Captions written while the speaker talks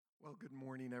Well, good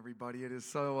morning, everybody. It is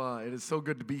so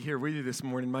good to be here with you this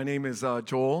morning. My name is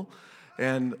Joel,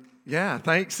 and yeah,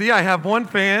 thanks. See, I have one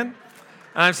fan.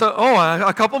 A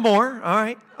couple more. All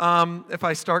right. If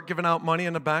I start giving out money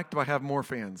in the back, do I have more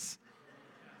fans?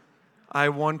 I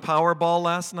won Powerball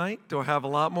last night. Do I have a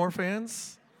lot more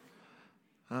fans?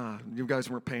 You guys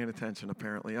weren't paying attention,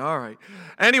 apparently. All right.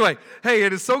 Anyway, hey,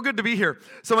 it is so good to be here.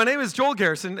 So my name is Joel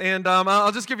Garrison, and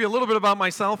I'll just give you a little bit about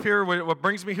myself here, what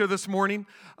brings me here this morning.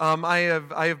 I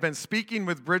have been speaking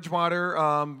with Bridgewater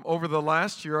over the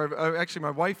last year. Actually,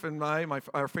 my wife and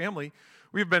our family,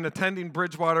 we've been attending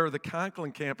Bridgewater, the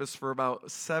Conklin campus, for about a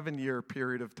 7-year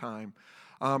period of time.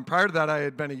 Prior to that, I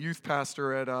had been a youth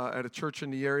pastor at a church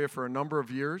in the area for a number of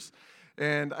years.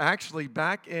 And actually,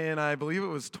 back in, I believe it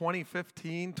was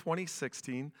 2015,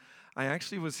 2016, I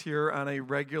actually was here on a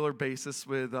regular basis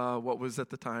with what was at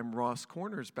the time Ross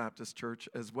Corners Baptist Church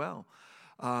as well.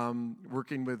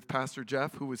 Working with Pastor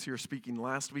Jeff, who was here speaking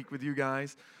last week with you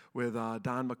guys, with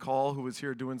Don McCall, who was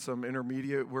here doing some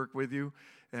intermediate work with you,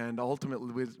 and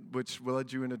ultimately, which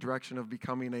led you in the direction of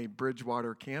becoming a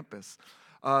Bridgewater campus.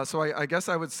 So I guess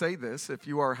I would say this: if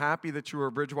you are happy that you are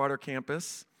a Bridgewater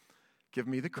campus, give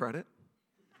me the credit.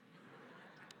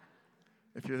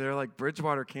 If you're there like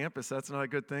Bridgewater campus, that's not a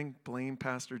good thing. Blame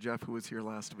Pastor Jeff, who was here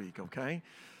last week. Okay,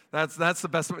 that's the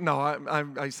best. No,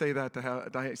 I say that to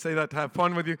have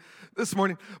fun with you this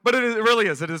morning. But it really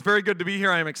is. It is very good to be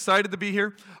here. I am excited to be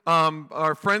here.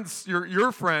 Our friends,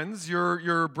 your friends,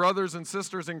 your brothers and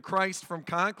sisters in Christ from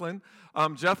Conklin.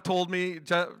 Jeff told me,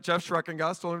 Jeff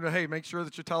Schreckengast told me, hey, make sure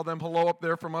that you tell them hello up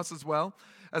there from us as well.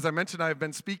 As I mentioned, I've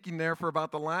been speaking there for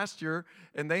about the last year,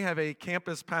 and they have a new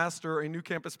campus pastor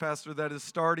that is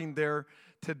starting there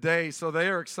today. So they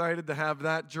are excited to have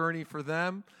that journey for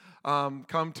them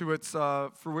come to its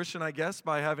fruition, I guess,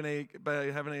 by having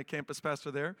a campus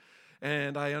pastor there.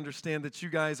 And I understand that you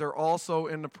guys are also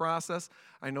in the process.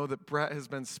 I know that Brett has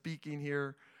been speaking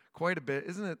here quite a bit.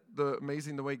 Isn't it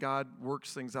amazing the way God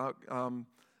works things out?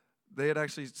 They had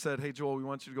actually said, hey, Joel, we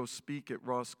want you to go speak at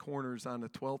Ross Corners on the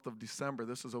 12th of December.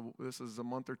 This is a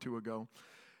month or two ago.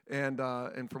 And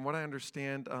from what I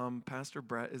understand, Pastor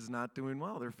Brett is not doing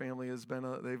well. Their family has been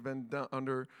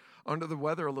under the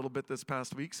weather a little bit this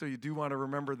past week, so you do want to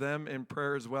remember them in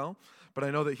prayer as well. But I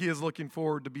know that he is looking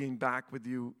forward to being back with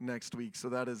you next week, so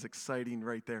that is exciting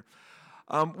right there.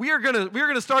 We are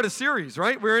gonna start a series,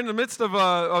 right? We're in the midst of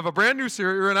a brand new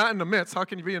series. We're not in the midst. How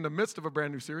can you be in the midst of a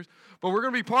brand new series? But we're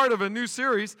gonna be part of a new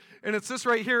series, and it's this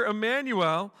right here,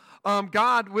 Emmanuel,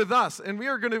 God with us. And we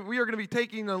are gonna be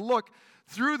taking a look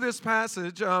through this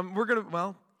passage.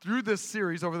 Through this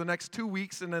series over the next 2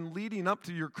 weeks, and then leading up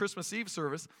to your Christmas Eve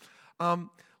service,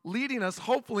 leading us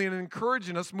hopefully and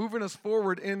encouraging us, moving us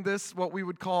forward in this what we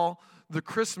would call the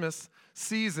Christmas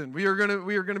season. We are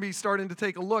gonna be starting to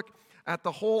take a look at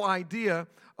the whole idea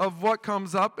of what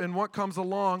comes up and what comes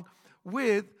along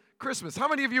with Christmas. How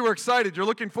many of you are excited? You're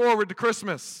looking forward to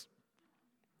Christmas?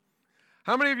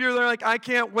 How many of you are like, I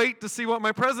can't wait to see what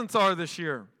my presents are this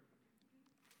year?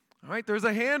 All right, there's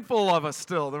a handful of us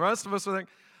still. The rest of us are like,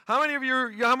 how many of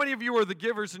you are the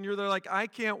givers and you're there like, I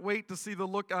can't wait to see the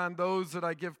look on those that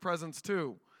I give presents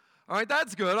to? All right,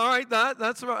 that's good. All right,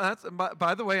 that's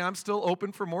by the way, I'm still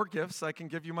open for more gifts. I can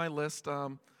give you my list.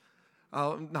 Isn't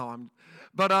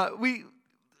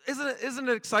it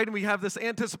exciting? We have this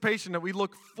anticipation that we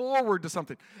look forward to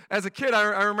something. As a kid,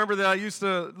 I remember that I used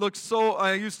to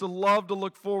love to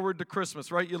look forward to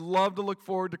Christmas, right? You love to look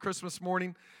forward to Christmas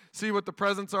morning, see what the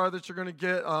presents are that you're going to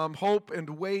get, hope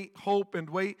and wait.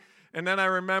 And then I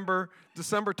remember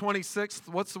December 26th.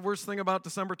 What's the worst thing about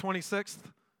December 26th?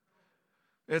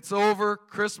 It's over.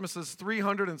 Christmas is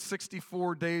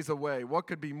 364 days away. What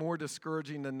could be more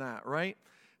discouraging than that, right?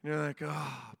 And you're like,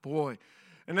 oh, boy.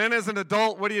 And then as an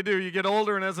adult, what do? You get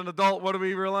older, and as an adult, what do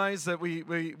we realize? That we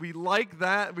like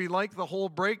that. We like the whole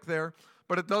break there,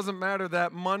 but it doesn't matter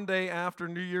that Monday after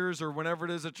New Year's or whenever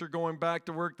it is that you're going back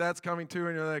to work, that's coming too,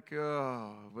 and you're like,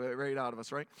 oh, right out of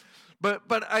us, right?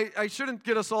 But I shouldn't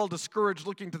get us all discouraged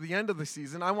looking to the end of the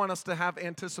season. I want us to have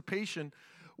anticipation,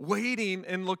 waiting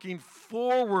and looking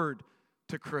forward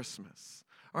to Christmas.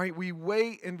 All right, we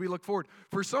wait and we look forward.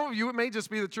 For some of you, it may just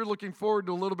be that you're looking forward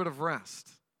to a little bit of rest,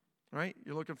 right?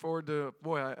 You're looking forward to,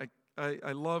 boy,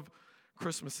 I love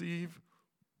Christmas Eve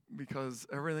because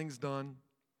everything's done.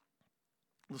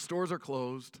 The stores are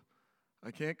closed.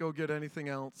 I can't go get anything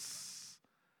else.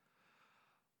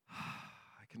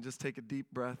 I can just take a deep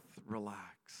breath,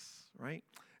 relax, right?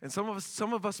 And some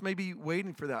of us may be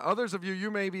waiting for that. Others of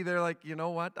you may be there like, you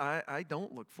know what? I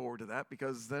don't look forward to that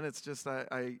because then it's just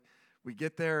we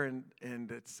get there and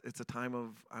it's a time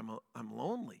of I'm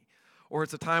lonely. or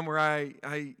it's a time where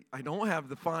I don't have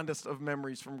the fondest of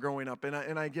memories from growing up, and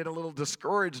I get a little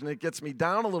discouraged, and it gets me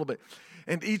down a little bit.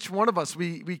 And each one of us,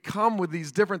 we come with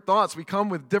these different thoughts. We come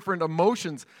with different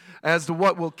emotions as to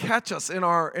what will catch us in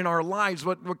our lives,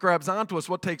 what grabs onto us,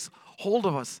 what takes hold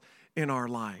of us in our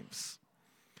lives.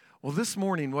 Well, this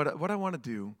morning, what I want to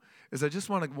do is I just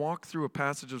want to walk through a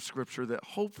passage of Scripture that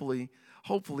hopefully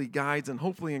guides and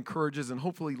hopefully encourages and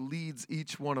hopefully leads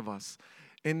each one of us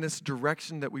in this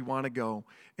direction that we want to go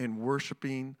in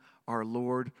worshiping our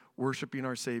Lord, worshiping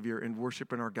our Savior, and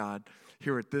worshiping our God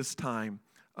here at this time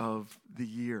of the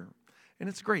year. And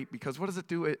it's great because what does it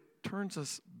do? It turns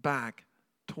us back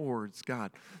towards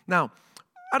God. Now,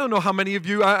 I don't know how many of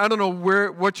you, I don't know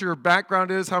what your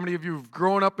background is, how many of you have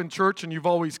grown up in church and you've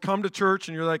always come to church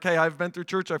and you're like, hey, I've been through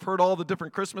church, I've heard all the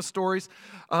different Christmas stories.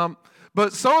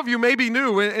 But some of you may be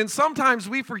new, and sometimes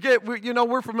we forget,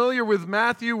 we're familiar with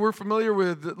Matthew, we're familiar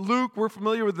with Luke, we're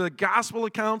familiar with the gospel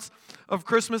accounts of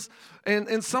Christmas,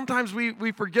 and sometimes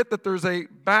we forget that there's a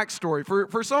backstory.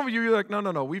 For some of you, you're like,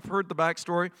 no, we've heard the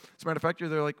backstory. As a matter of fact,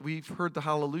 they're like, we've heard the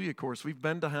Hallelujah chorus. We've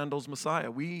been to Handel's Messiah.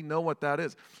 We know what that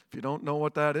is. If you don't know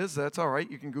what that is, that's all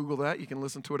right. You can Google that. You can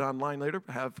listen to it online later,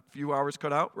 have a few hours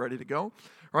cut out, ready to go.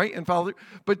 Right, and follow.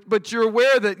 But you're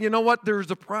aware that,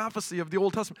 there's a prophecy of the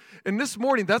Old Testament. And this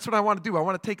morning, that's what I want to do. I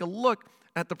want to take a look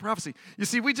at the prophecy. You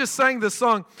see, we just sang this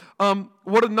song,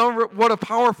 what a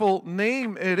powerful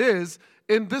name it is.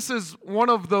 And this is one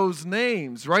of those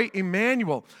names, right?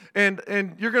 Emmanuel. And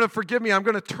you're going to forgive me. I'm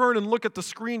going to turn and look at the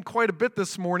screen quite a bit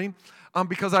this morning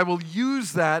because I will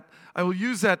use that. I will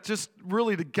use that just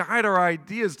really to guide our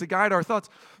ideas, to guide our thoughts.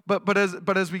 But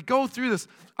as we go through this,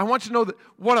 I want you to know that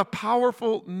what a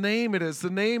powerful name it is,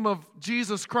 the name of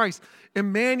Jesus Christ.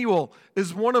 Emmanuel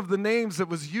is one of the names that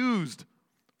was used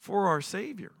for our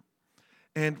Savior.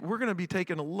 And we're going to be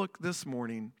taking a look this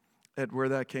morning at where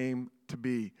that came to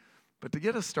be. But to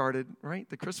get us started, right,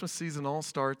 the Christmas season all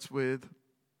starts with,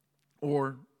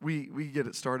 or we get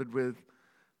it started with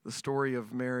the story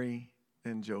of Mary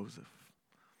and Joseph.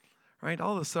 Right,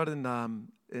 all of a sudden,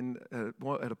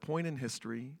 at a point in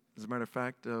history, as a matter of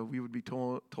fact, we would be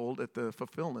told at the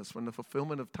fulfillment, when the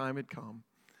fulfillment of time had come,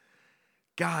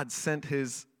 God sent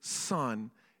his Son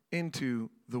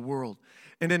into the world.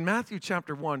 And in Matthew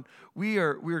chapter 1, we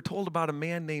are told about a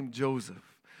man named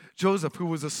Joseph. Joseph, who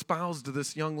was espoused to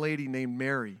this young lady named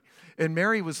Mary. And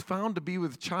Mary was found to be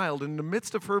with child. In the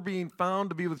midst of her being found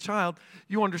to be with child,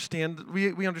 we understand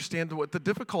what the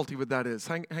difficulty with that is.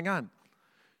 Hang on.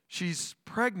 She's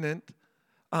pregnant,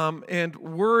 and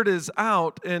word is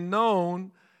out and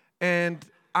known, and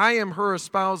I am her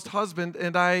espoused husband,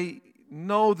 and I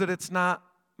know that it's not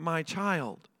my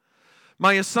child.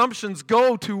 My assumptions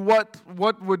go to what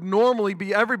would normally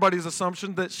be everybody's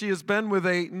assumption, that she has been with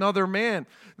another man,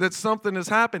 that something has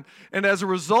happened. And as a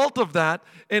result of that,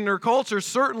 in her culture,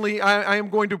 certainly I am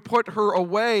going to put her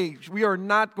away. We are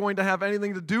not going to have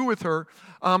anything to do with her.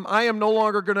 I am no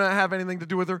longer going to have anything to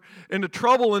do with her. And the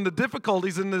trouble and the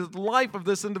difficulties in the life of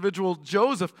this individual,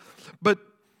 Joseph. But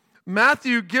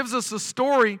Matthew gives us a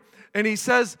story. And he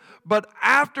says, but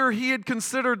after he had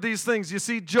considered these things, you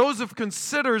see, Joseph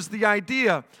considers the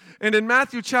idea. And in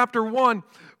Matthew chapter 1,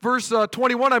 verse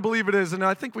 21, I believe it is, and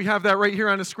I think we have that right here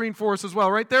on the screen for us as well,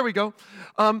 right? There we go.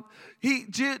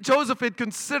 Joseph had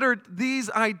considered these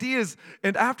ideas,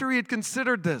 and after he had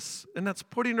considered this, and that's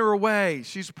putting her away,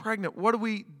 she's pregnant, what do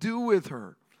we do with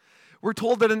her? We're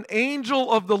told that an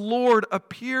angel of the Lord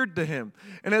appeared to him.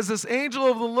 And as this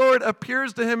angel of the Lord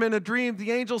appears to him in a dream,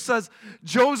 the angel says,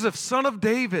 Joseph, son of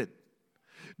David,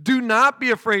 do not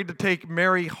be afraid to take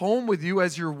Mary home with you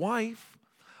as your wife,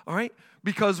 all right?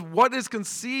 Because what is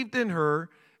conceived in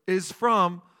her is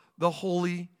from the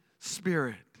Holy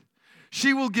Spirit.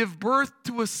 She will give birth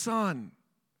to a son.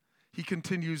 He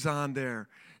continues on there.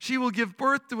 She will give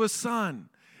birth to a son,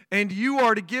 and you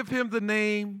are to give him the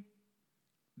name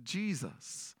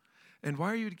Jesus. And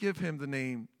why are you to give him the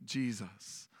name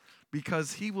Jesus?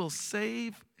 Because he will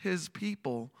save his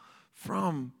people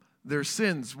from their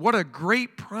sins. What a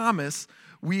great promise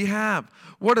we have.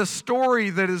 What a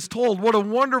story that is told. What a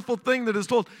wonderful thing that is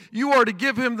told. You are to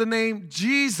give him the name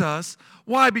Jesus.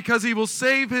 Why? Because he will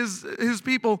save his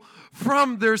people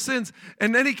from their sins.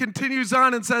 And then he continues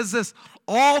on and says this,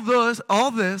 all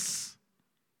this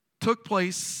took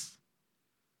place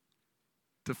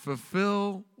to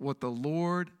fulfill what the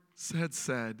Lord had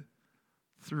said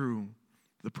through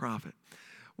the prophet.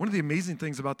 One of the amazing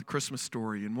things about the Christmas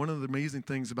story, and one of the amazing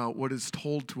things about what is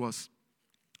told to us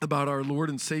about our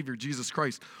Lord and Savior, Jesus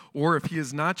Christ, or if he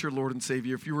is not your Lord and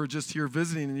Savior, if you were just here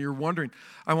visiting and you're wondering,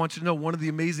 I want you to know one of the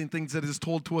amazing things that is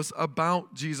told to us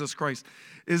about Jesus Christ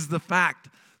is the fact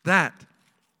that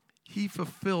he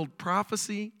fulfilled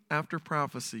prophecy after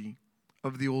prophecy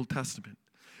of the Old Testament.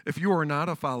 If you are not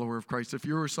a follower of Christ, if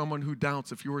you are someone who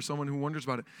doubts, if you are someone who wonders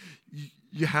about it,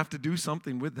 you have to do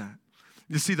something with that.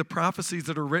 You see, the prophecies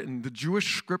that are written, the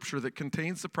Jewish scripture that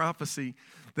contains the prophecy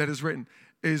that is written,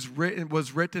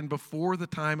 was written before the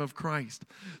time of Christ.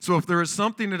 So if there is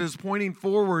something that is pointing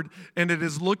forward and it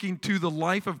is looking to the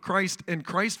life of Christ and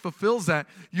Christ fulfills that,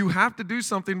 you have to do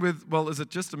something with, well, is it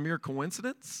just a mere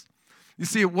coincidence? You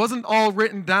see, it wasn't all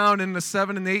written down in the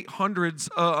 700s and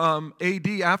 800s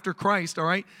AD after Christ, all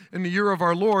right, in the year of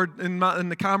our Lord, in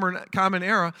the common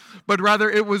era, but rather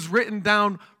it was written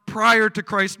down prior to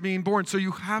Christ being born. So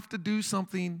you have to do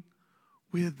something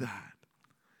with that.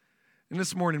 And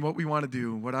this morning, what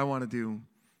I want to do,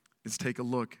 is take a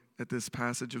look at this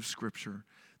passage of Scripture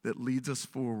that leads us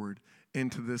forward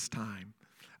into this time.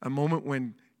 A moment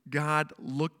when God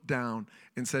looked down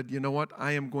and said, you know what?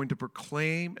 I am going to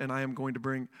proclaim and I am going to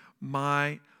bring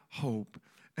my hope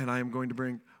and I am going to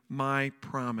bring my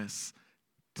promise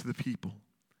to the people,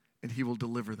 and he will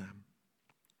deliver them.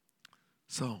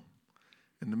 So,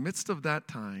 in the midst of that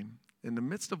time, in the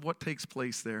midst of what takes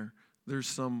place there, there's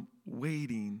some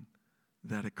waiting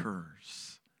that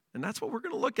occurs. And that's what we're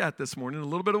going to look at this morning, a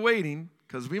little bit of waiting,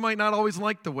 because we might not always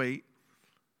like to wait,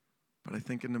 but I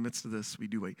think in the midst of this, we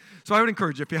do wait. So I would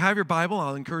encourage you, if you have your Bible,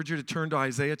 I'll encourage you to turn to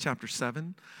Isaiah chapter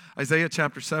 7. Isaiah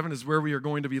chapter 7 is where we are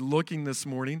going to be looking this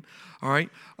morning, all right?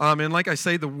 And like I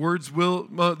say, the words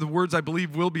I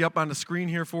believe will be up on the screen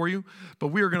here for you, but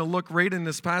we are going to look right in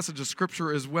this passage of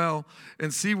Scripture as well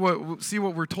and see what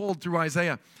we're told through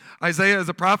Isaiah. Isaiah is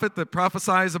a prophet that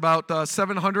prophesies about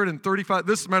 735.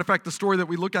 This, as a matter of fact, the story that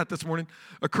we look at this morning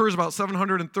occurs about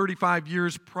 735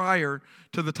 years prior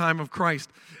to the time of Christ.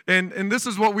 And this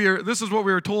is what we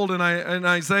are told in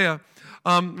Isaiah.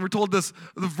 We're told this: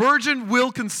 the virgin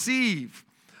will conceive.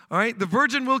 All right, the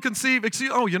virgin will conceive.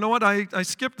 Oh, you know what? I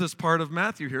skipped this part of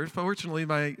Matthew here. Fortunately,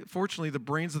 the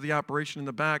brains of the operation in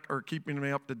the back are keeping me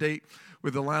up to date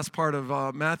with the last part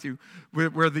of Matthew,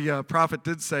 where the prophet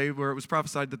did say, where it was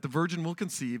prophesied that the virgin will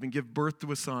conceive and give birth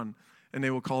to a son, and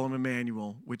they will call him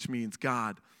Emmanuel, which means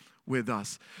God with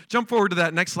us. Jump forward to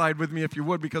that next slide with me if you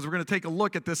would, because we're going to take a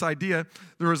look at this idea.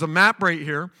 There is a map right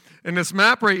here, and this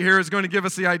map right here is going to give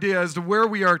us the idea as to where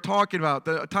we are talking about,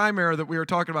 the time era that we are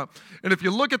talking about. And if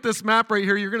you look at this map right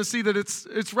here, you're going to see that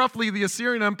it's roughly the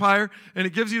Assyrian Empire, and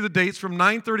it gives you the dates from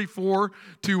 934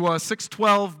 to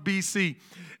 612 BC.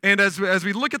 And as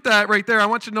we look at that right there, I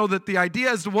want you to know that the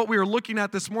idea as to what we are looking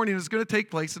at this morning is going to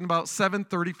take place in about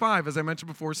 735, as I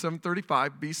mentioned before,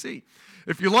 735 BC.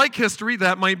 If you like history,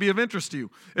 that might be of interest to you.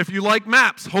 If you like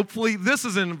maps, hopefully this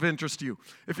is of interest to you.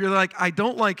 If you're like, I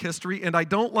don't like history and I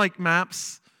don't like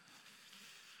maps,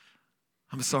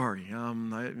 I'm sorry.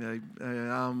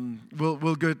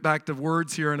 We'll get back to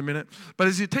words here in a minute. But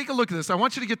as you take a look at this, I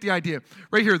want you to get the idea.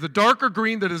 Right here, the darker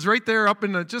green that is right there up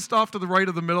in just off to the right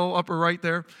of the middle, upper right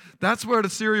there, that's where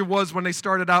Assyria was when they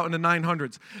started out in the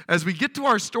 900s. As we get to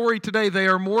our story today, they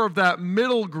are more of that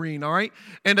middle green, all right?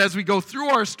 And as we go through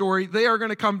our story, they are going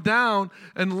to come down,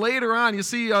 and later on, you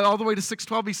see, all the way to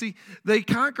 612 BC, they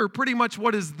conquer pretty much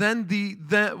what is then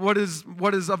what is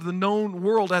of the known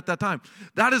world at that time.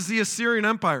 That is the Assyrian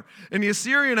Empire. In the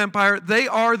Assyrian Empire, they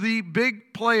are the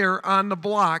big player on the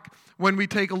block when we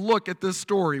take a look at this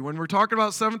story. When we're talking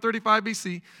about 735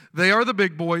 BC, they are the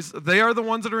big boys. They are the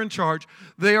ones that are in charge.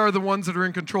 They are the ones that are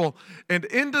in control. And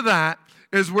into that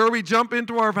is where we jump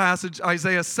into our passage,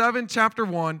 Isaiah 7, chapter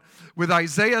 1, with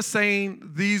Isaiah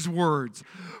saying these words.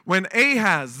 When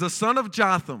Ahaz, the son of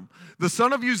Jotham, the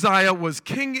son of Uzziah, was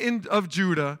king of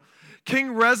Judah,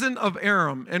 King Rezin of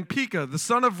Aram and Pekah, the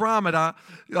son of Ramadah,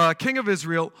 king of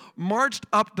Israel, marched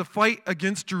up to fight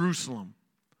against Jerusalem,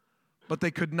 but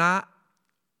they could not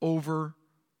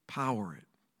overpower it.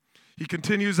 He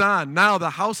continues on. Now the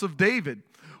house of David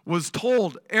was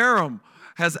told, Aram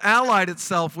has allied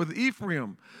itself with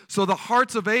Ephraim. So the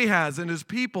hearts of Ahaz and his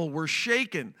people were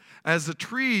shaken as the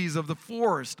trees of the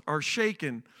forest are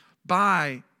shaken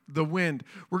by the wind.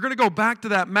 We're going to go back to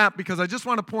that map because I just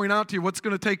want to point out to you what's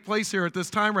going to take place here at this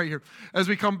time right here. As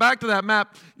we come back to that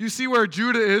map, you see where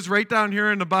Judah is right down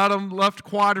here in the bottom left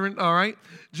quadrant, all right?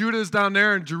 Judah is down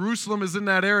there and Jerusalem is in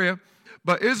that area,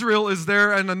 but Israel is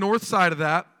there on the north side of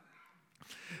that.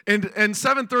 In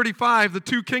 735, the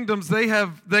two kingdoms, they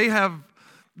have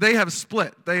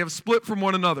split. They have split from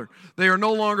one another. They are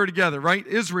no longer together, right?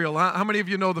 Israel, how many of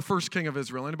you know the first king of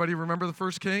Israel? Anybody remember the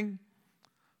first king?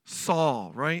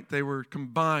 Saul, right? They were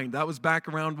combined. That was back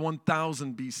around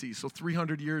 1000 BC, so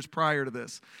 300 years prior to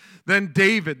this. Then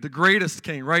David, the greatest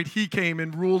king, right? He came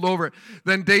and ruled over it.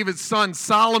 Then David's son,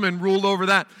 Solomon, ruled over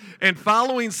that. And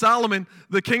following Solomon,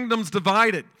 the kingdoms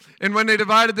divided. And when they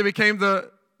divided, they became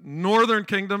the northern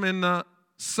kingdom and the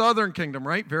southern kingdom,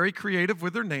 right? Very creative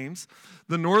with their names.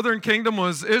 The northern kingdom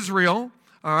was Israel,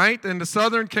 all right? And the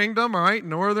southern kingdom, all right,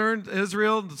 northern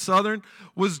Israel, the southern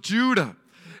was Judah.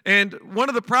 And one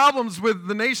of the problems with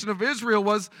the nation of Israel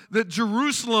was that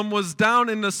Jerusalem was down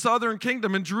in the southern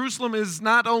kingdom. And Jerusalem is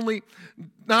not only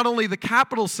the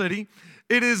capital city,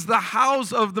 it is the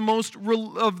house of the most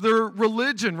of their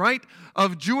religion, right?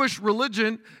 Of Jewish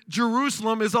religion.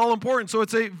 Jerusalem is all important. So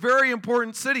it's a very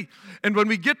important city. And when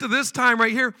we get to this time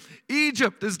right here,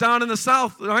 Egypt is down in the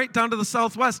south, right? Down to the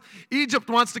southwest. Egypt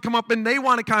wants to come up and they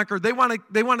want to conquer. They want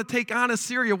to take on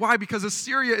Assyria. Why? Because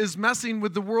Assyria is messing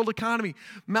with the world economy,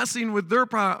 messing with their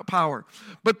power.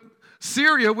 But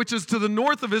Syria, which is to the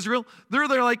north of Israel, they're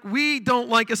like, we don't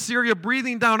like Assyria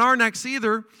breathing down our necks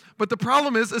either. But the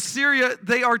problem is, Assyria,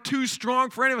 they are too strong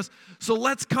for any of us. So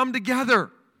let's come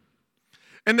together.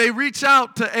 And they reach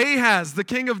out to Ahaz, the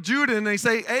king of Judah, and they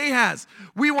say, Ahaz,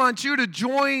 we want you to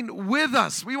join with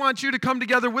us. We want you to come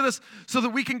together with us so that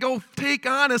we can go take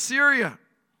on Assyria.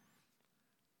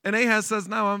 And Ahaz says,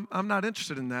 no, I'm not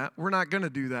interested in that. We're not going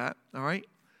to do that, all right?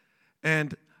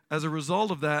 And as a result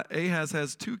of that, Ahaz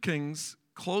has two kings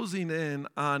closing in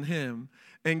on him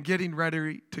and getting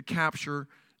ready to capture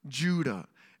Judah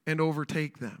and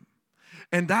overtake them.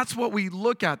 And that's what we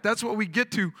look at. That's what we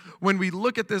get to when we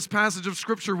look at this passage of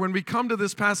Scripture, when we come to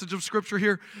this passage of Scripture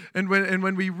here, and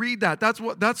when we read that.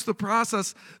 That's the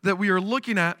process that we are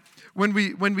looking at when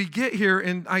we get here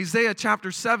in Isaiah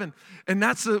chapter 7. And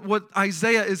that's what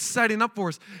Isaiah is setting up for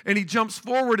us. And he jumps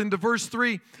forward into verse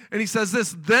 3, and he says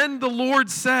this, Then the Lord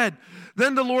said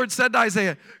to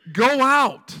Isaiah, Go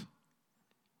out.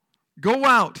 Go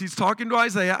out. He's talking to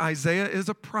Isaiah. Isaiah is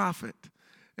a prophet.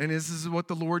 And this is what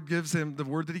the Lord gives him, the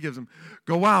word that he gives him.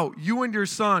 Go out, you and your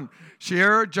son,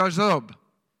 Shear-Jashub.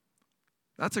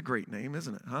 That's a great name,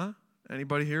 isn't it, huh?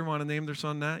 Anybody here want to name their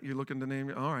son that? You're looking to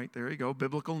name, all right, there you go.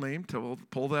 Biblical name,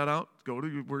 pull that out. Go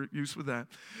to use with that.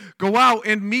 Go out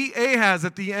and meet Ahaz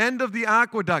at the end of the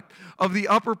aqueduct of the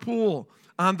upper pool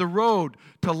on the road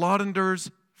to Laudender's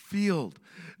field.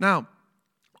 Now,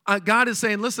 God is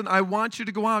saying, listen, I want you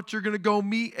to go out. You're going to go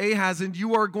meet Ahaz, and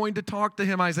you are going to talk to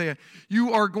him, Isaiah.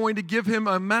 You are going to give him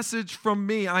a message from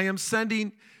me. I am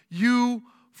sending you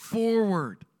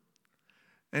forward.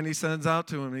 And he sends out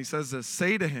to him, and he says this,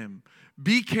 say to him,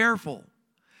 be careful.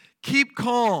 Keep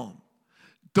calm.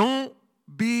 Don't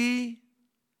be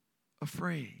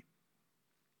afraid.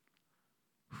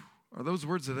 Are those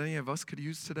words that any of us could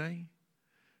use today?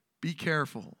 Be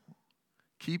careful.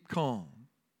 Keep calm.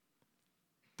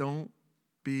 Don't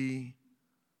be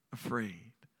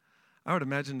afraid. I would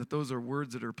imagine that those are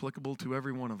words that are applicable to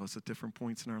every one of us at different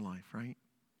points in our life, right?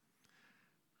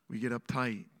 We get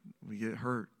uptight. We get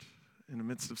hurt in the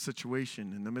midst of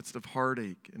situation, in the midst of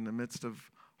heartache, in the midst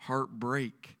of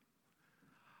heartbreak.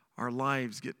 Our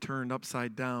lives get turned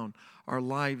upside down. Our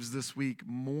lives this week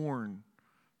mourn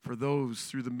for those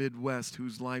through the Midwest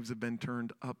whose lives have been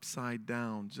turned upside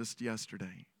down just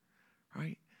yesterday,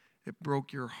 right? It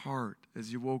broke your heart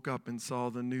as you woke up and saw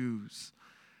the news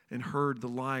and heard the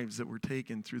lives that were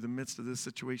taken through the midst of this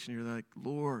situation. You're like,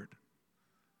 Lord,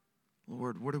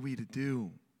 what are we to do?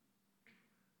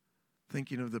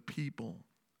 Thinking of the people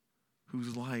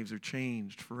whose lives are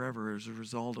changed forever as a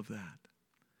result of that.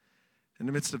 In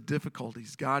the midst of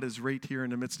difficulties, God is right here in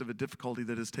the midst of a difficulty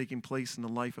that is taking place in the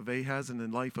life of Ahaz and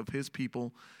in the life of his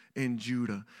people in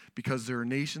Judah, because there are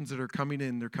nations that are coming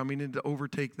in. They're coming in to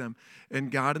overtake them.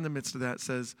 And God in the midst of that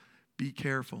says, be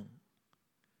careful.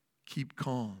 Keep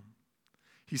calm.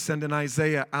 He's sending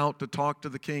Isaiah out to talk to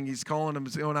the king. He's calling him,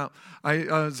 he's going out.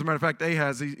 As a matter of fact,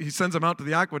 Ahaz, he sends him out to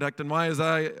the aqueduct. And why is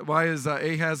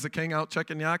Ahaz the king out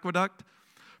checking the aqueduct?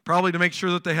 Probably to make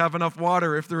sure that they have enough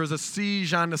water. If there is a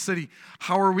siege on the city,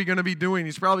 how are we going to be doing?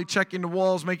 He's probably checking the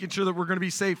walls, making sure that we're going to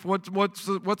be safe.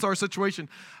 What's our situation?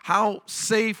 How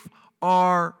safe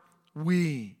are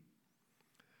we?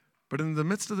 But in the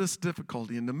midst of this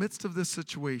difficulty, in the midst of this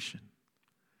situation,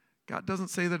 God doesn't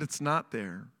say that it's not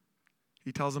there.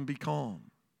 He tells them, be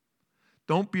calm.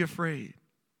 Don't be afraid.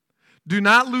 Do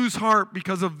not lose heart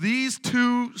because of these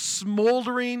two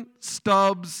smoldering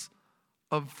stubs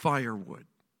of firewood,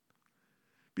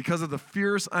 because of the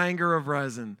fierce anger of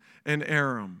Rezin and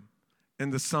Aram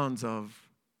and the sons of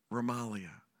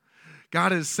Remaliah.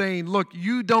 God is saying, look,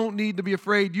 you don't need to be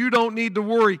afraid. You don't need to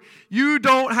worry. You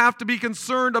don't have to be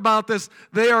concerned about this.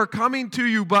 They are coming to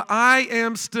you, but I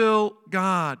am still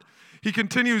God. He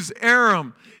continues,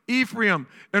 Aram, Ephraim,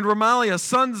 and Remaliah,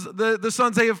 the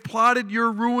sons, they have plotted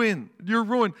your ruin,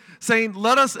 saying,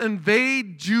 let us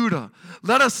invade Judah.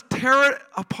 Let us tear it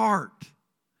apart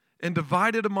and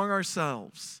divide it among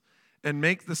ourselves and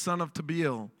make the son of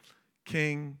Tabeel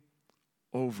king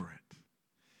over it.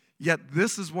 Yet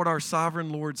this is what our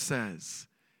sovereign Lord says.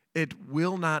 It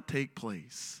will not take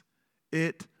place.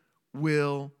 It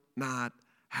will not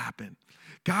happen.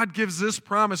 God gives this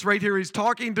promise right here. He's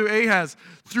talking to Ahaz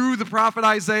through the prophet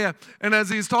Isaiah. And as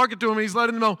he's talking to him, he's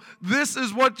letting him know, this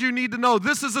is what you need to know.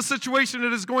 This is a situation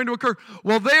that is going to occur.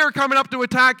 While they are coming up to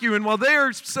attack you, and while they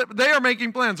are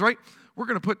making plans, right? We're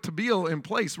going to put Tabeel in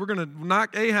place. We're going to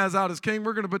knock Ahaz out as king.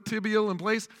 We're going to put Tabeel in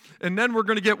place. And then we're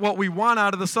going to get what we want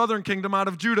out of the southern kingdom, out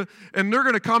of Judah. And they're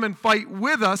going to come and fight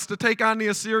with us to take on the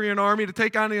Assyrian army, to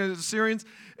take on the Assyrians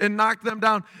and knock them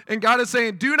down. And God is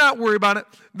saying, do not worry about it.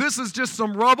 This is just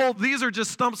some rubble. These are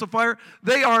just stumps of fire.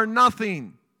 They are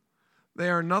nothing. They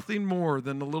are nothing more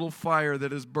than the little fire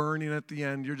that is burning at the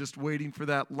end. You're just waiting for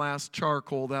that last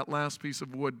charcoal, that last piece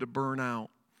of wood to burn out.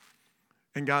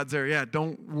 And God's there, yeah,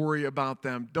 don't worry about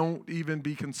them. Don't even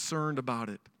be concerned about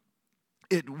it.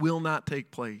 It will not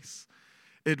take place.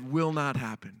 It will not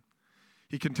happen.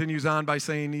 He continues on by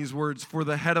saying these words, for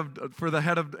the head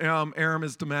of Aram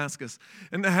is Damascus,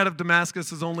 and the head of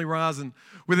Damascus is only Rezin.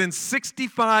 Within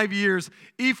 65 years,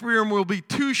 Ephraim will be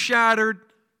too shattered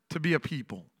to be a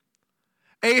people.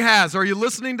 Ahaz, are you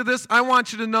listening to this? I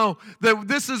want you to know that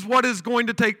this is what is going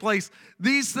to take place.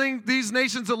 These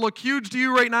nations that look huge to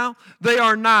you right now, they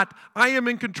are not. I am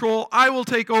in control. I will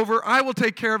take over. I will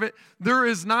take care of it. There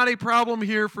is not a problem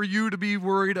here for you to be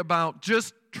worried about.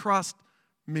 Just trust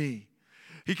me.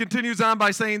 He continues on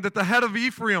by saying that the head of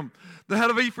Ephraim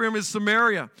is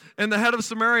Samaria, and the head of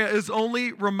Samaria is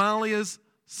only Remaliah's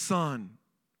son.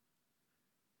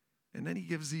 And then he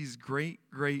gives these great,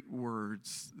 great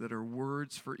words that are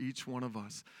words for each one of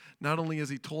us. Not only has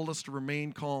he told us to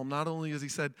remain calm, not only has he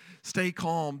said, stay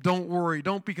calm, don't worry,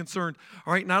 don't be concerned.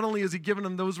 All right, not only has he given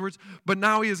them those words, but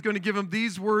now he is going to give them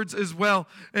these words as well.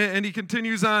 And he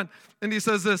continues on, and he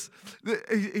says this.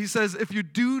 He says, if you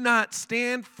do not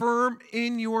stand firm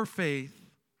in your faith,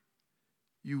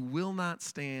 you will not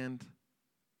stand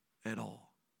at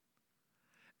all.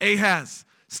 Ahaz,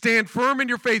 stand firm in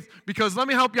your faith, because let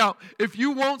me help you out. If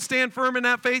you won't stand firm in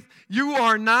that faith, you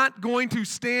are not going to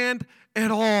stand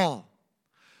at all.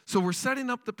 So we're setting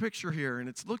up the picture here, and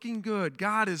it's looking good.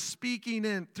 God is speaking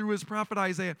in through his prophet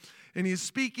Isaiah, and he's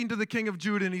speaking to the king of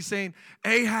Judah, and he's saying,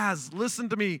 Ahaz, listen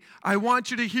to me. I want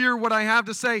you to hear what I have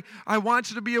to say. I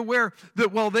want you to be aware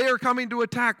that while they are coming to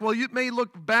attack, while it may look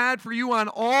bad for you on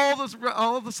all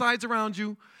the sides around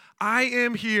you, I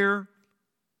am here.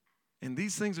 And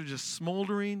these things are just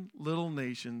smoldering little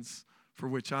nations for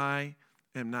which I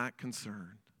am not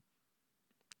concerned.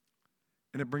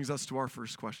 And it brings us to our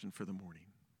first question for the morning.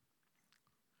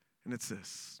 And it's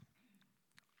this.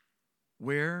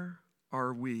 Where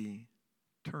are we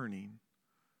turning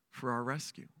for our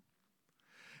rescue?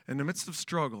 In the midst of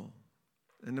struggle,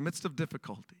 in the midst of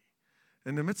difficulty,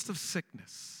 in the midst of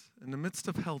sickness, in the midst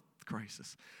of health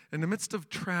crisis, in the midst of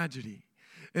tragedy,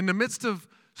 in the midst of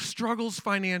struggles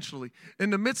financially, in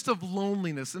the midst of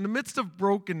loneliness, in the midst of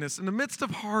brokenness, in the midst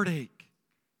of heartache,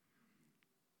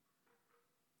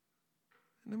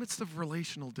 in the midst of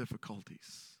relational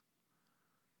difficulties,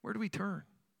 where do we turn?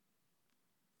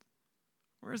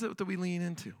 Where is it that we lean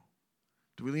into?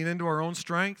 Do we lean into our own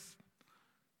strength?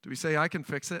 Do we say, I can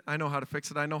fix it. I know how to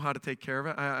fix it. I know how to take care of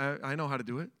it. I know how to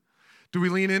do it. Do we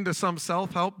lean into some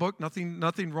self-help book?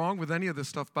 Nothing wrong with any of this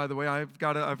stuff, by the way. I've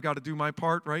got to do my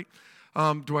part, right?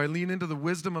 Do I lean into the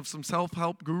wisdom of some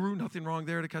self-help guru? Nothing wrong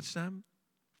there to catch them.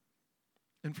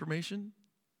 Information.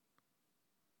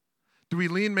 Do we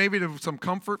lean maybe to some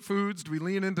comfort foods? Do we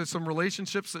lean into some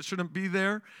relationships that shouldn't be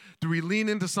there? Do we lean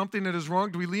into something that is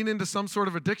wrong? Do we lean into some sort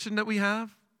of addiction that we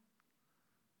have?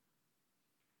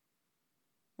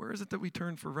 Where is it that we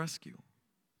turn for rescue?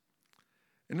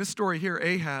 In this story here,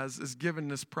 Ahaz is given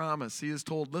this promise. He is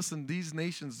told, listen, these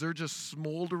nations, they're just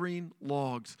smoldering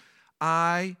logs.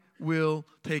 I will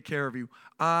take care of you.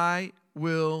 I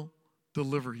will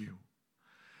deliver you.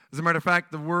 As a matter of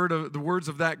fact, the words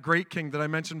of that great king that I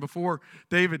mentioned before,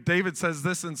 David says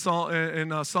this in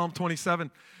Psalm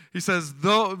 27. He says,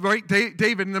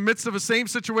 David, in the midst of the same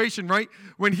situation, right,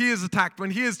 when he is attacked,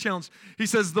 when he is challenged, he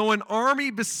says, though an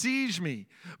army besiege me,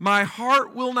 my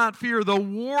heart will not fear. Though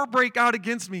war break out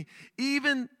against me,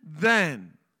 even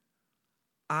then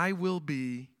I will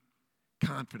be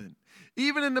confident.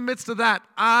 Even in the midst of that,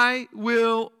 I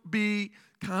will be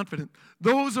confident.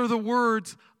 Those are the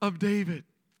words of David.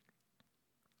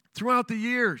 Throughout the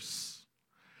years,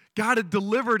 God had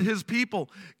delivered his people.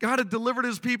 God had delivered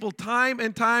his people time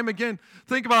and time again.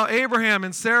 Think about Abraham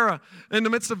and Sarah in the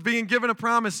midst of being given a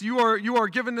promise. You are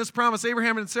given this promise.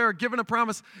 Abraham and Sarah given a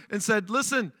promise and said,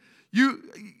 listen,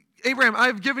 Abraham,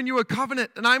 I've given you a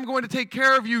covenant, and I'm going to take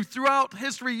care of you throughout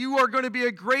history. You are going to be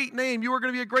a great name. You are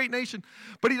going to be a great nation.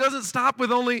 But he doesn't stop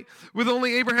with only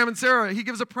Abraham and Sarah. He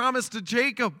gives a promise to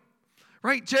Jacob.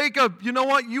 Right, Jacob, you know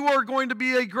what? You are going to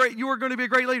be a great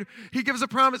leader. He gives a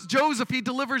promise. Joseph, he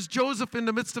delivers Joseph in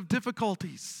the midst of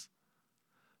difficulties.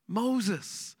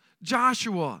 Moses,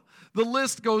 Joshua, the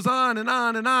list goes on and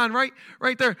on and on. Right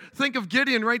there. Think of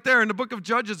Gideon right there in the book of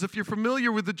Judges. If you're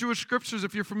familiar with the Jewish scriptures,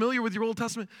 if you're familiar with your Old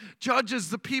Testament,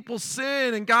 Judges, the people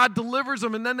sin and God delivers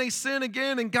them, and then they sin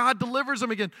again and God delivers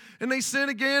them again. And they sin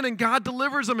again and God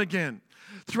delivers them again.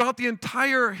 Throughout the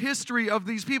entire history of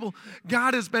these people,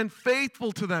 God has been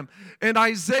faithful to them. And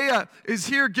Isaiah is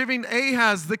here giving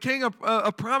Ahaz, the king,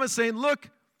 a promise saying, look,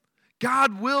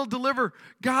 God will deliver.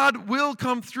 God will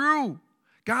come through.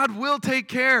 God will take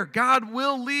care. God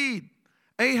will lead.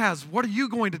 Ahaz, what are you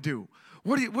going to do?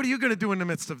 What are you going to do in the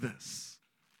midst of this?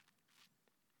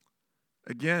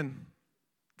 Again,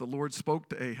 the Lord spoke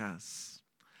to Ahaz.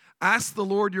 Ask the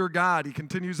Lord your God. He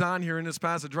continues on here in this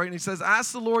passage, right? And he says,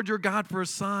 ask the Lord your God for a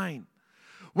sign,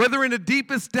 whether in the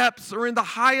deepest depths or in the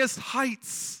highest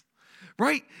heights,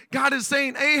 right? God is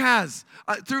saying, Ahaz,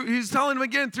 he's telling him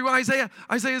again through Isaiah.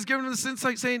 Isaiah is giving him this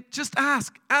insight saying, just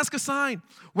ask a sign,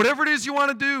 whatever it is you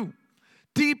want to do.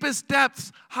 Deepest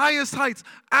depths, highest heights.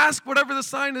 Ask whatever the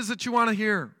sign is that you want to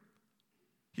hear.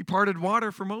 He parted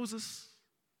water for Moses,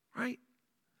 right?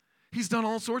 He's done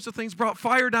all sorts of things, brought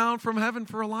fire down from heaven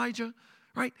for Elijah,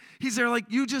 right? He's there like,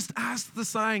 you just ask the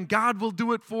sign. God will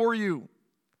do it for you.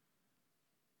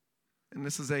 And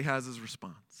this is Ahaz's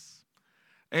response.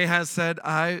 Ahaz said,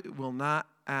 I will not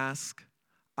ask.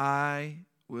 I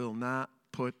will not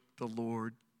put the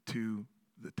Lord to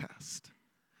the test.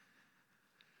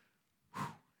 Whew.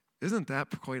 Isn't that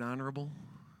quite honorable?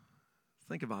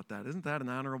 Think about that. Isn't that an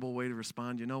honorable way to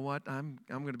respond? You know what? I'm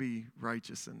going to be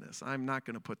righteous in this. I'm not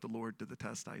going to put the Lord to the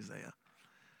test, Isaiah.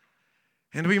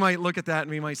 And we might look at that and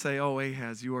we might say, oh,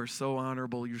 Ahaz, you are so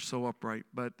honorable, you're so upright.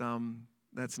 But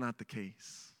that's not the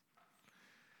case.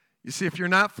 You see, if you're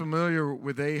not familiar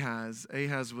with Ahaz,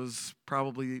 Ahaz was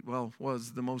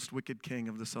was the most wicked king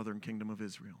of the southern kingdom of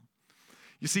Israel.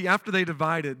 You see, after they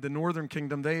divided the northern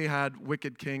kingdom, they had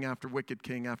wicked king after wicked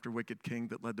king after wicked king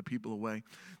that led the people away.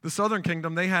 The southern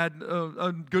kingdom, they had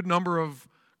a good number of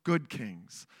good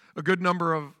kings, a good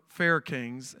number of fair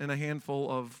kings, and a handful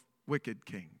of wicked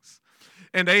kings.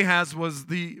 And Ahaz was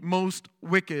the most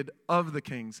wicked of the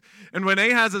kings. And when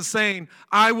Ahaz is saying,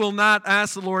 I will not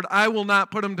ask the Lord, I will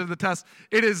not put him to the test,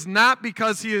 it is not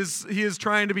because he is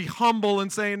trying to be humble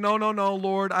and saying, no,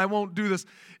 Lord, I won't do this.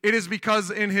 It is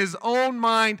because in his own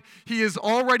mind, he has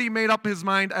already made up his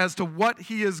mind as to what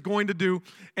he is going to do.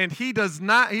 And he is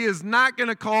not going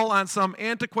to call on some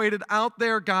antiquated out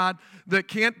there God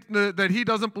that he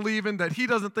doesn't believe in, that he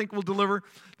doesn't think will deliver,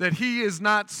 that he is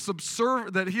not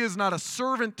that he is not a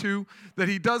servant to, that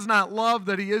he does not love,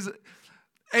 that he is.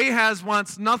 Ahaz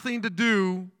wants nothing to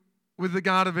do with the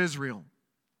God of Israel.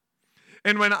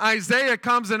 And when Isaiah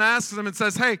comes and asks him and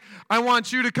says, hey, I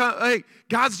want you to come. Hey,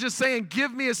 God's just saying,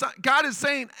 give me a sign. God is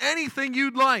saying anything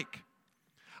you'd like.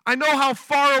 I know how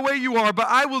far away you are, but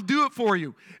I will do it for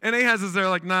you. And Ahaz is there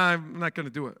like, nah, I'm not going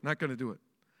to do it. Not going to do it.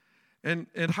 And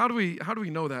how do we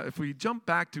know that? If we jump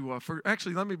back to,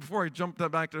 before I jump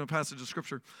back to a passage of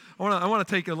Scripture, I want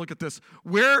to take a look at this.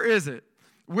 Where is it?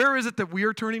 Where is it that we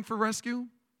are turning for rescue?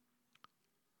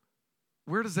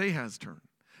 Where does Ahaz turn?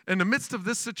 In the midst of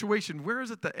this situation, where is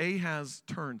it that Ahaz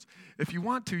turns? If you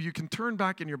want to, you can turn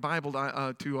back in your Bible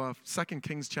to 2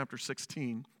 Kings chapter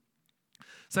 16.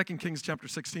 2 Kings chapter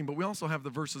 16, but we also have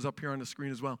the verses up here on the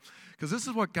screen as well. Because this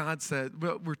is what God said.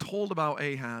 We're told about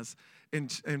Ahaz in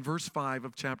verse 5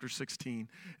 of chapter 16.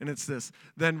 And it's this.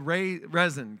 Then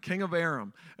Rezin, king of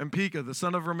Aram, and Pekah, the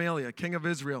son of Remaliah, king of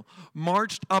Israel,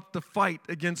 marched up to fight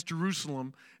against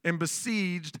Jerusalem and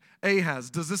besieged Ahaz.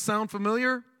 Does this sound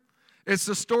familiar? It's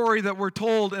the story that we're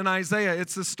told in Isaiah.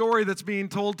 It's the story that's being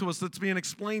told to us, that's being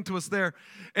explained to us there.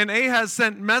 And Ahaz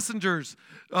sent messengers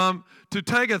to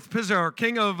Tiglath-Pileser,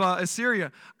 king of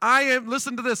Assyria.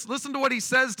 Listen to this. Listen to what he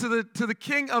says to the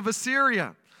king of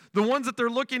Assyria, the ones that they're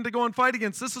looking to go and fight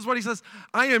against. This is what he says.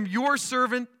 I am your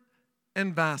servant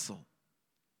and vassal.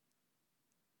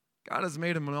 God has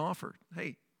made him an offer.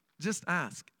 Hey, just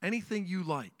ask anything you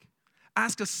like.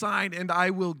 Ask a sign and I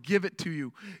will give it to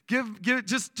you. Give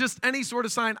just any sort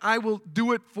of sign, I will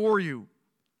do it for you.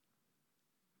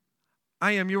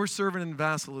 I am your servant and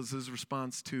vassal is his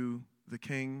response to the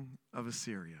king of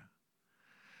Assyria.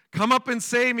 Come up and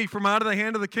save me from out of the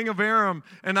hand of the king of Aram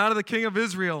and out of the king of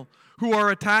Israel who are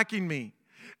attacking me.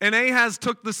 And Ahaz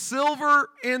took the silver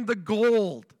and the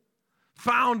gold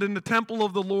found in the temple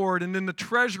of the Lord and in the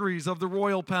treasuries of the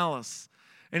royal palace.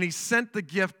 And he sent the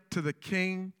gift to the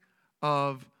king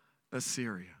of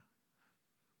Assyria.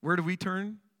 Where do we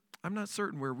turn? I'm not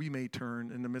certain where we may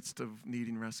turn in the midst of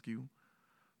needing rescue.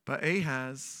 But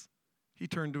Ahaz, he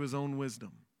turned to his own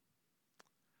wisdom.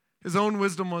 His own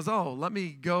wisdom was, let me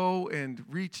go and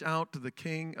reach out to the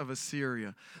king of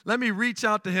Assyria. Let me reach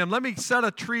out to him. Let me set a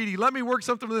treaty. Let me work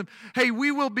something with him. Hey,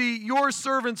 we will be your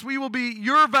servants. We will be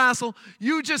your vassal.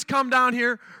 You just come down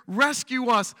here, rescue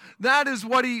us. That is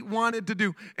what he wanted to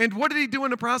do. And what did he do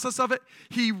in the process of it?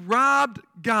 He robbed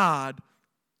God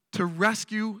to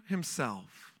rescue himself.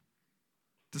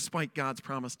 Despite God's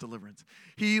promised deliverance.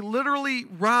 He literally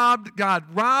robbed God,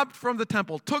 robbed from the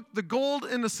temple, took the gold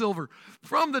and the silver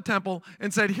from the temple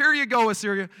and said, here you go,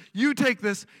 Assyria. You take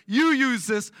this. You use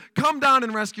this. Come down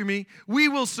and rescue me. We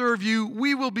will serve you.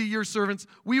 We will be your servants.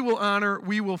 We will honor.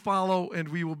 We will follow, and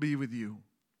we will be with you.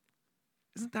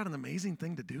 Isn't that an amazing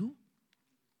thing to do?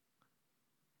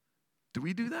 Do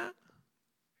we do that?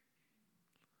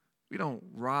 We don't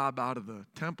rob out of the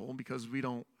temple because we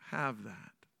don't have that.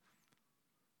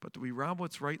 But do we rob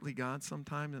what's rightly God's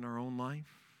sometime in our own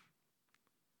life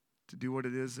to do what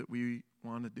it is that we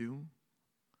want to do?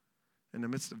 In the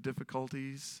midst of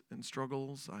difficulties and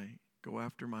struggles, I go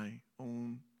after my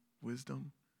own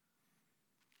wisdom.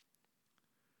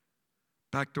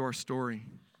 Back to our story.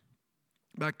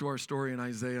 Back to our story in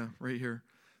Isaiah right here.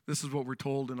 This is what we're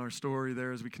told in our story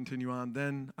there as we continue on.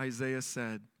 Then Isaiah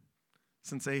said,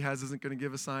 since Ahaz isn't going to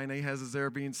give a sign, Ahaz is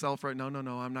there being self-right. No,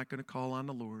 I'm not going to call on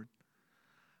the Lord.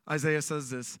 Isaiah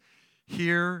says this,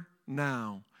 hear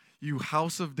now, you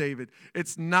house of David.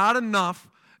 It's not enough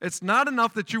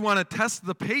that you want to test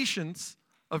the patience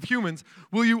of humans.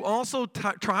 Will you also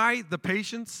try the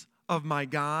patience of my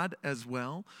God as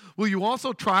well? Will you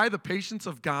also try the patience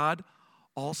of God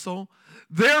also?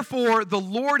 Therefore, the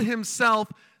Lord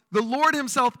himself,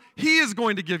 he is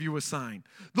going to give you a sign.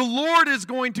 The Lord is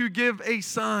going to give a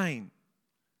sign.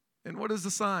 And what is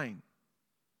the sign?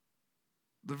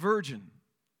 The virgin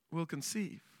will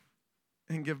conceive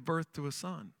and give birth to a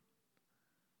son,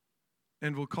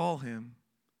 and will call him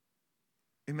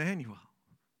Emmanuel.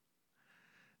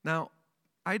 Now,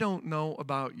 I don't know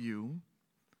about you,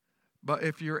 but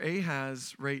if you're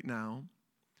Ahaz right now,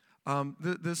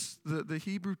 the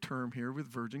Hebrew term here with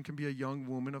virgin can be a young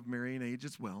woman of marrying age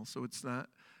as well, so it's not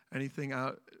anything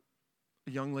out.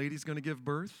 A young lady's going to give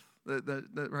birth,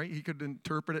 right? He could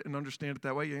interpret it and understand it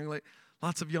that way.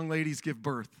 Lots of young ladies give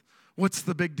birth. What's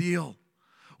the big deal?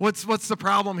 What's the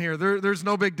problem here? There's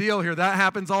no big deal here. That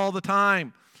happens all the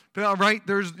time, right?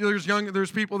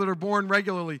 There's people that are born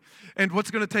regularly, and what's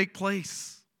going to take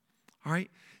place? All right.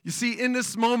 You see, in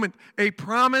this moment, a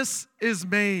promise is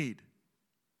made,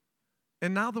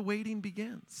 and now the waiting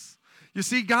begins. You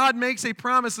see, God makes a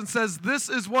promise and says, this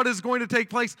is what is going to take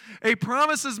place. A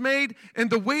promise is made, and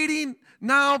the waiting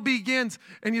now begins.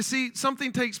 And you see,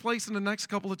 something takes place in the next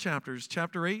couple of chapters.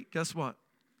 Chapter 8, guess what?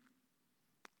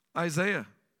 Isaiah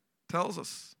tells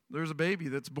us there's a baby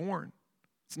that's born.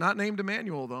 It's not named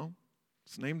Emmanuel, though.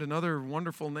 It's named another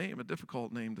wonderful name, a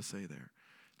difficult name to say there.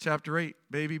 Chapter 8,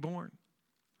 baby born.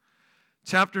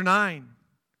 Chapter 9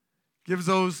 gives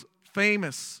those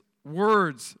famous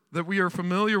words that we are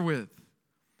familiar with,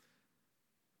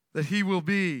 that he will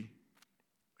be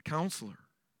a counselor,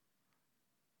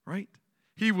 right?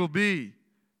 He will be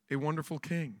a wonderful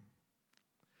king.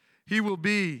 He will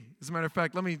be, as a matter of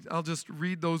fact, I'll just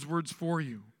read those words for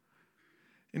you.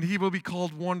 And he will be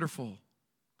called Wonderful.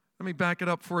 Let me back it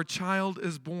up. For a child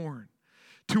is born.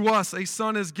 To us a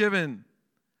son is given.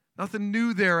 Nothing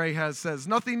new there, Ahaz says.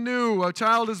 Nothing new. A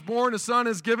child is born, a son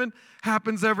is given.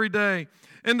 Happens every day.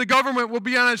 And the government will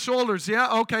be on his shoulders.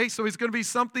 Yeah, okay, so he's going to be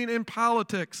something in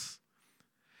politics.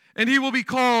 And he will be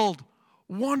called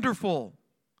Wonderful,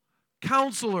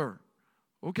 Counselor.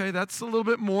 Okay, that's a little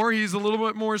bit more. He's a little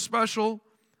bit more special.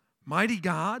 Mighty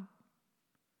God,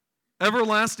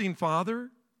 Everlasting Father,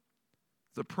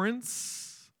 the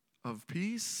Prince of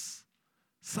Peace.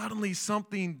 Suddenly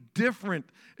something different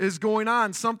is going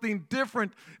on. Something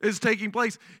different is taking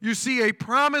place. You see, a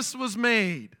promise was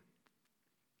made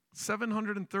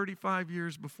 735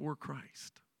 years before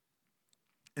Christ.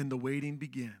 And the waiting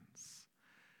begins.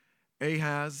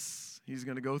 Ahaz He's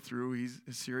going to go through.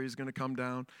 Assyria is going to come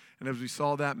down. And as we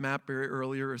saw that map very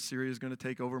earlier, Assyria is going to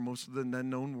take over most of the then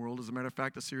known world. As a matter of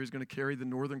fact, Assyria is going to carry the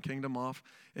northern kingdom off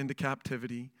into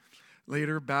captivity.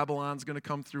 Later, Babylon's going to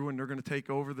come through and they're going to take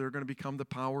over. They're going to become the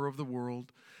power of the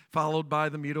world, followed by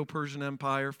the Medo-Persian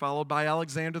Empire, followed by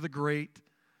Alexander the Great,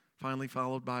 finally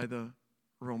followed by the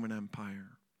Roman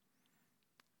Empire.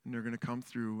 And they're going to come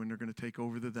through and they're going to take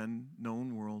over the then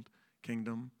known world,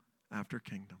 kingdom after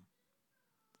kingdom.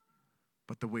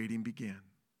 But the waiting began.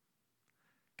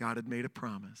 God had made a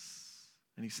promise,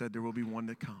 and he said there will be one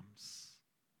that comes.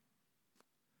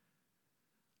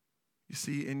 You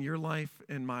see, in your life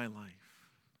and my life,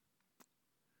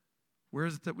 where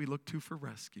is it that we look to for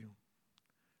rescue?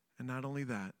 And not only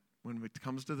that, when it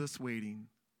comes to this waiting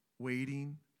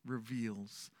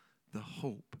reveals the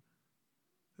hope,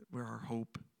 where our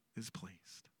hope is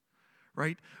placed.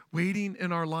 Right? Waiting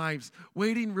in our lives.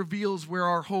 Waiting reveals where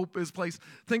our hope is placed.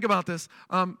 Think about this.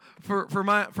 For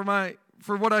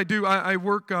what I do, I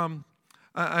work. I'm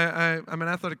an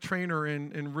athletic trainer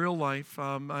in real life.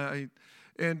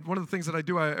 And one of the things that I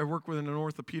do, I work within an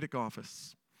orthopedic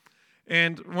office.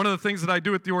 And one of the things that I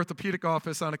do at the orthopedic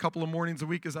office on a couple of mornings a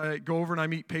week is I go over and I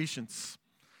meet patients.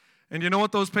 And you know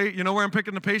what you know where I'm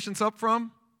picking the patients up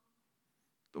from?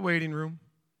 The waiting room.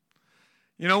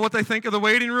 You know what they think of the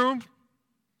waiting room?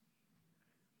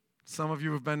 Some of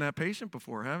you have been that patient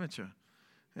before, haven't you?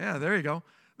 Yeah, there you go.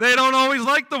 They don't always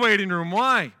like the waiting room.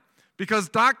 Why? Because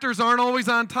doctors aren't always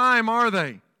on time, are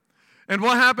they? And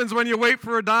what happens when you wait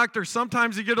for a doctor?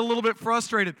 Sometimes you get a little bit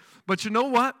frustrated. But you know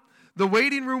what? The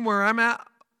waiting room where I'm at,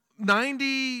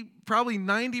 probably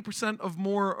 90% of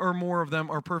more of them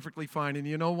are perfectly fine. And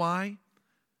you know why?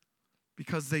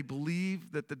 Because they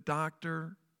believe that the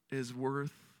doctor is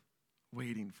worth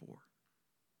waiting for.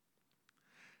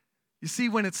 You see,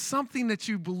 when it's something that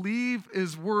you believe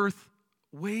is worth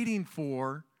waiting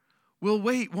for, we'll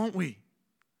wait, won't we?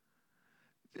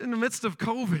 In the midst of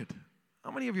COVID, how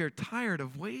many of you are tired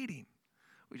of waiting?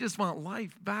 We just want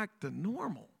life back to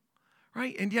normal,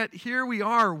 right? And yet here we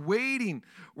are waiting.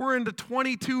 We're into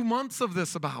 22 months of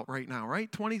this about right now,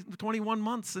 right? 21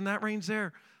 months in that range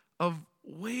there of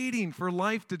waiting for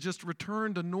life to just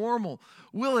return to normal.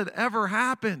 Will it ever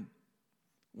happen?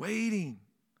 Waiting.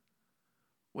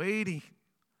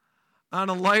 On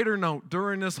a lighter note,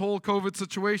 during this whole COVID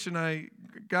situation, I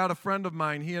got a friend of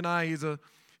mine. He's a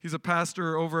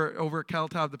pastor over at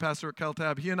CalTab, the pastor at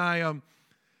CalTab. He and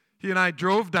I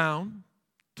drove down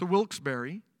to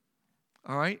Wilkes-Barre,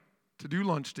 all right, to do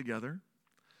lunch together,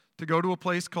 to go to a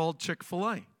place called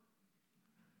Chick-fil-A.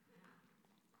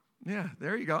 Yeah,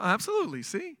 there you go. Absolutely,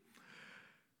 see?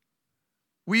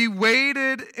 We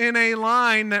waited in a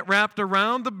line that wrapped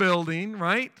around the building,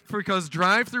 right? Because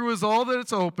drive-through is all that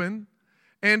it's open.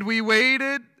 And we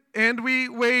waited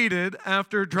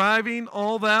after driving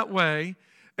all that way.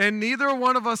 And neither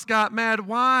one of us got mad.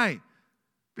 Why?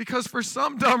 Because for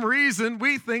some dumb reason,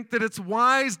 we think that it's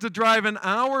wise to drive an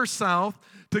hour south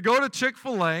to go to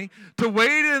Chick-fil-A, to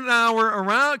wait an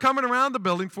hour coming around the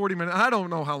building, 40 minutes. I don't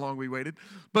know how long we waited.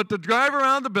 But to drive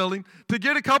around the building, to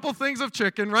get a couple things of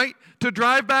chicken, right? To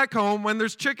drive back home when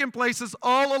there's chicken places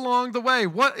all along the way.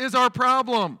 What is our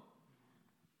problem?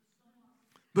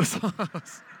 The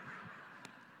sauce.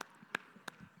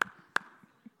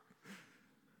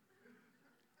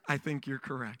 I think you're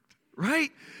correct,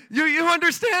 right? You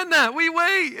understand that. We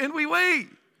wait and we wait.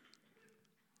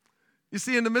 You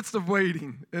see, in the midst of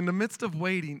waiting,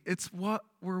 it's what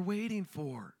we're waiting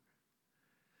for.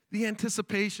 The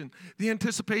anticipation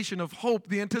of hope,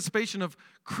 the anticipation of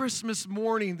Christmas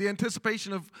morning, the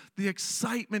anticipation of the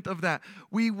excitement of that.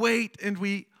 We wait and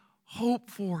we hope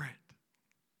for it.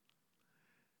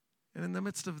 And in the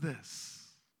midst of this,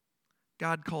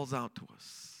 God calls out to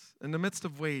us. In the midst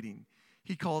of waiting,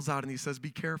 he calls out and he says,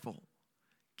 be careful.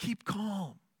 Keep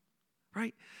calm,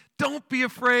 right? Don't be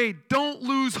afraid. Don't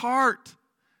lose heart.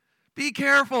 Be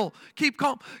careful. Keep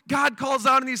calm. God calls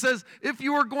out and he says, if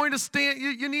you are going to stand,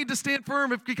 you need to stand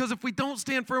firm. Because if we don't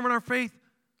stand firm in our faith,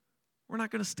 we're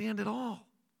not going to stand at all.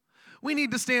 We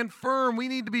need to stand firm. We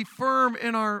need to be firm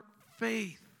in our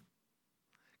faith.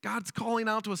 God's calling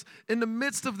out to us in the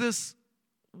midst of this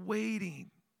waiting,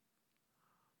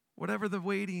 whatever the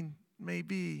waiting may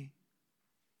be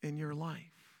in your life.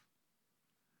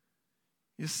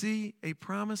 You see, a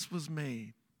promise was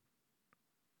made,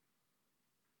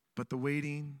 but the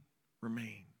waiting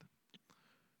remained.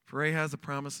 For Ahaz, a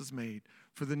promise is made.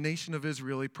 For the nation of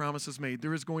Israel, a promise is made.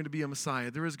 There is going to be a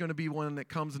Messiah. There is going to be one that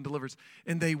comes and delivers.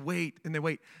 And they wait, and they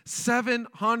wait.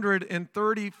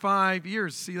 735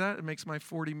 years. See that? It makes my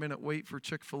 40-minute wait for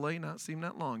Chick-fil-A not seem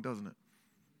that long, doesn't it?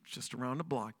 just around the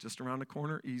block, just around the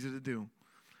corner, easy to do,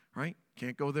 right?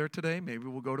 Can't go there today. Maybe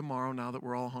we'll go tomorrow now that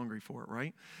we're all hungry for it,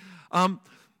 right?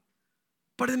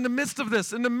 But in the midst of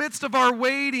this, in the midst of our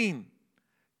waiting,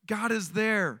 God is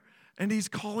there, and he's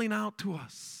calling out to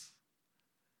us,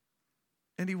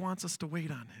 and he wants us to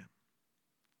wait on him.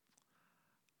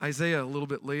 Isaiah, a little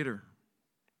bit later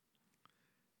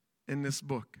in this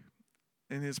book,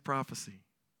 in his prophecy,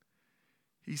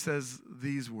 he says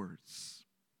these words,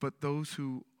 "But those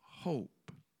who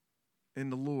hope in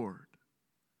the Lord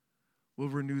will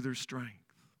renew their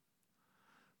strength."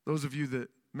 Those of you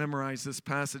that memorize this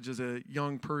passage as a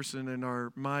young person and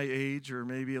are my age or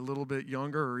maybe a little bit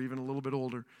younger or even a little bit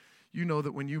older, you know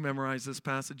that when you memorize this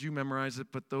passage, you memorize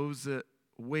it, but those that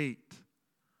wait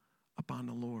upon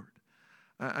the Lord.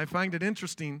 I find it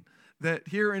interesting that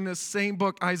here in this same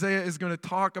book, Isaiah is going to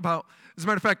talk about, as a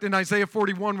matter of fact, in Isaiah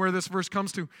 41, where this verse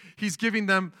comes to, he's giving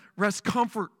them rest,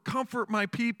 comfort my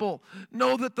people.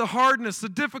 Know that the hardness, the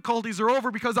difficulties are over,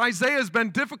 because Isaiah has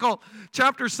been difficult.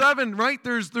 Chapter 7, right?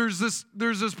 There's this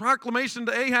proclamation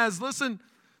to Ahaz, listen,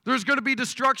 there's going to be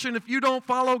destruction if you don't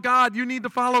follow God. You need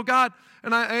to follow God.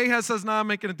 And Ahaz says, I'm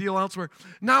making a deal elsewhere.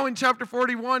 Now in chapter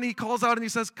 41, he calls out and he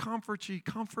says, comfort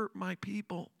my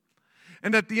people.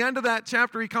 And at the end of that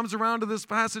chapter, he comes around to this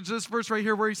passage, this verse right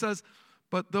here, where he says,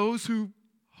 but those who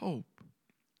hope,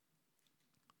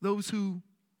 those who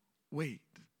wait.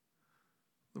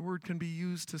 The word can be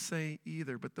used to say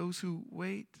either, but those who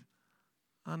wait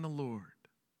on the Lord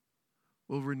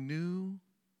will renew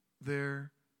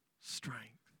their strength.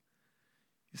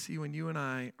 You see, when you and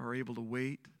I are able to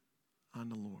wait on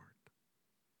the Lord,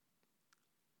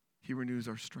 he renews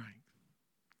our strength.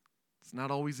 It's not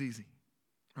always easy,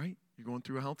 right? You're going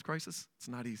through a health crisis, it's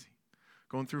not easy.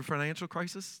 Going through a financial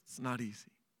crisis, it's not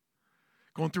easy.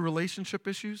 Going through relationship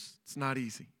issues, it's not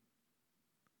easy.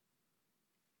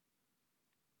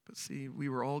 But see, we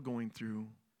were all going through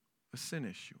a sin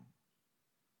issue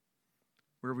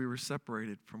where we were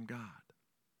separated from God.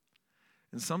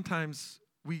 And sometimes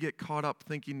we get caught up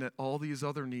thinking that all these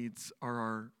other needs are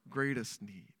our greatest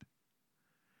need.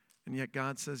 And yet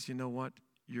God says, you know what?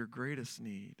 Your greatest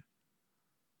need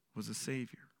was a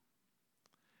Savior.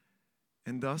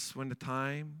 And thus, when the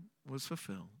time was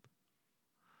fulfilled,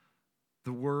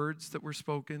 the words that were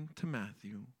spoken to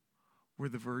Matthew were,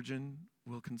 the virgin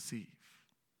will conceive.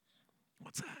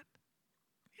 What's that?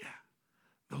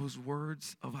 Yeah, those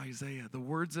words of Isaiah, the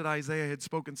words that Isaiah had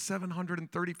spoken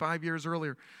 735 years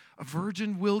earlier. A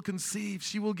virgin will conceive.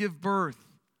 She will give birth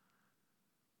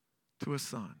to a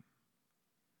son.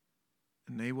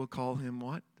 And they will call him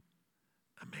what?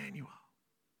 Emmanuel.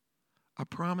 A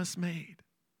promise made.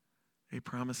 A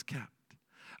promise kept.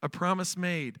 A promise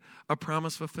made, a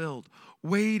promise fulfilled.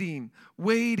 Waiting,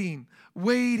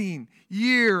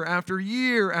 year after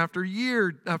year after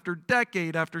year, after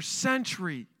decade, after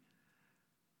century.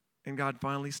 And God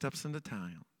finally steps into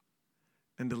town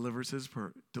and delivers his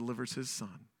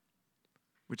son,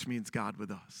 which means God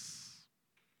with us.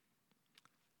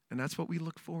 And that's what we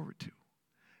look forward to.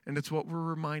 And it's what we're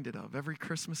reminded of every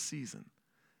Christmas season,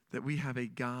 that we have a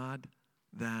God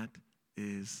that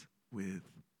is with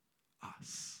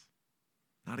us.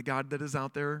 Not a God that is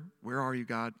out there, where are you,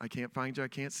 God? I can't find you, I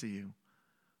can't see you.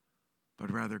 But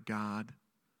rather God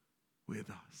with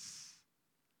us.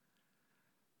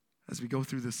 As we go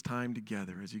through this time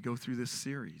together, as you go through this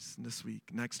series this week,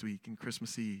 next week, and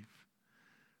Christmas Eve,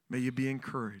 may you be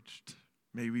encouraged.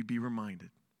 May we be reminded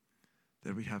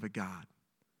that we have a God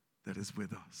that is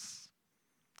with us.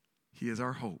 He is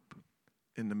our hope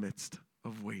in the midst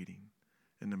of waiting,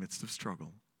 in the midst of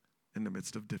struggle, in the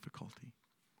midst of difficulty.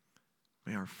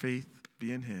 May our faith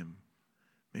be in him.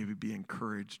 May we be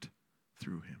encouraged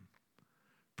through him.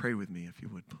 Pray with me if you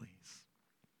would, please.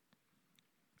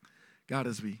 God,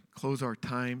 as we close our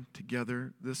time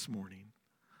together this morning,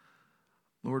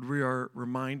 Lord, we are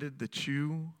reminded that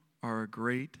you are a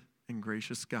great and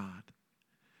gracious God.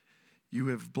 You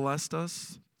have blessed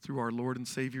us through our Lord and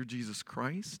Savior Jesus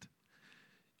Christ.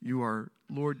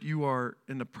 Lord, you are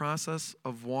in the process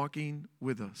of walking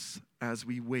with us as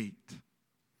we wait.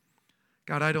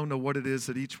 God, I don't know what it is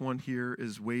that each one here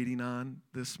is waiting on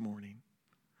this morning.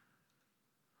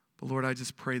 But Lord, I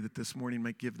just pray that this morning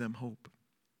might give them hope.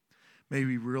 May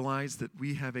we realize that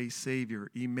we have a Savior,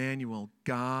 Emmanuel,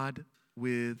 God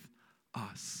with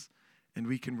us. And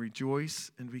we can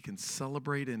rejoice and we can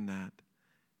celebrate in that.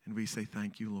 And we say,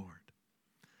 thank you, Lord.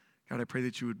 God, I pray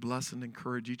that you would bless and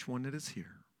encourage each one that is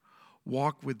here.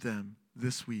 Walk with them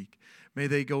this week. May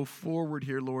they go forward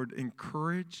here, Lord,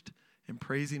 encouraged and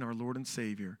praising our Lord and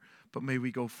Savior. But may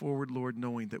we go forward, Lord,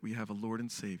 knowing that we have a Lord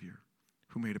and Savior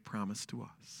who made a promise to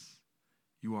us.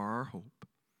 You are our hope.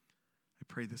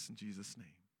 Pray this in Jesus'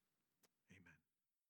 name.